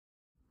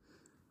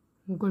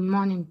Good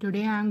morning.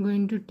 Today I am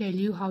going to tell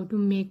you how to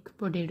make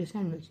potato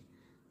sandwich.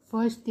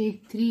 First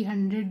take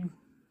 300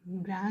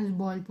 grams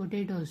boiled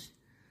potatoes.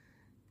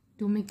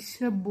 To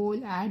mix a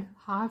bowl, add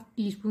half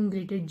teaspoon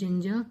grated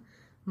ginger,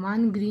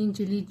 1 green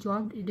chili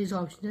chopped, it is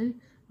optional,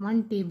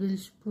 1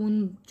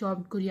 tablespoon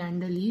chopped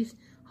coriander leaves,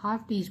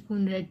 half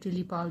teaspoon red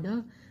chili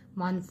powder,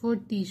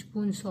 1/4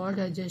 teaspoon salt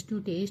adjust to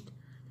taste,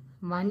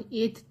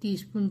 1/8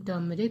 teaspoon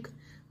turmeric,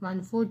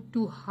 1/4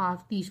 to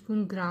half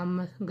teaspoon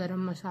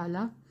garam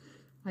masala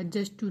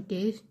adjust to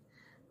taste,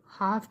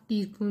 half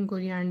teaspoon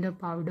coriander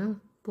powder,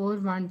 pour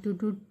 1 to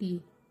 2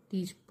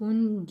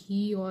 teaspoon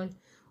ghee or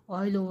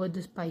oil over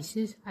the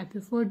spices. I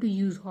prefer to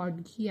use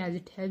hot ghee as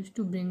it helps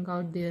to bring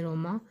out the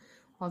aroma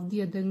of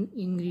the other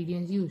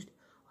ingredients used.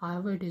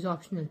 However, it is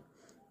optional.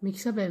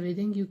 Mix up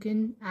everything. You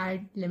can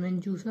add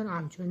lemon juice or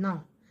amchur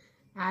now.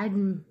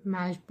 Add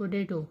mashed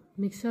potato.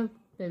 Mix up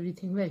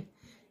everything well.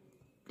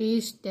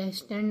 Taste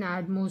test and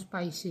add more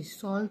spices,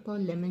 salt or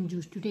lemon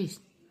juice to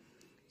taste.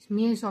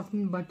 Smear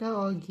softened butter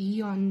or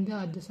ghee on the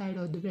other side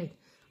of the bread.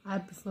 I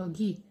prefer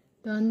ghee.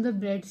 Turn the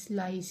bread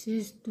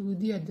slices to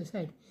the other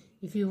side.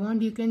 If you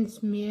want, you can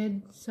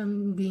smear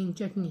some green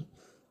chutney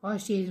or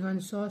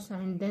Szechuan sauce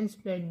and then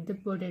spread the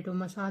potato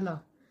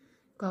masala.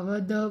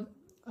 Cover the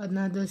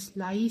another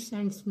slice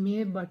and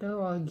smear butter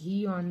or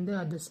ghee on the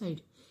other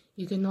side.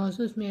 You can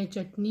also smear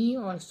chutney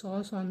or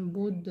sauce on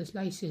both the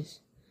slices.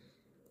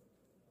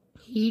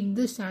 Heat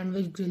the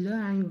sandwich griller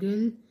and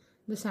grill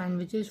the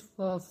sandwiches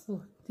for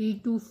 3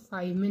 to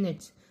 5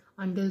 minutes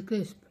until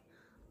crisp.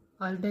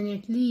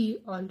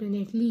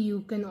 Alternately,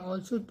 you can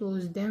also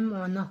toast them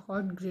on a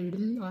hot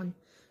griddle on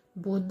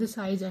both the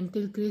sides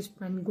until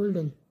crisp and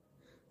golden.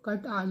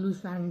 Cut aloo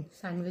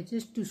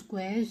sandwiches to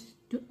squares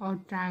or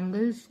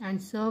triangles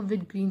and serve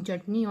with green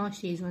chutney or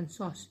Szechuan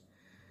sauce.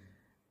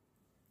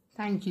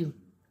 Thank you.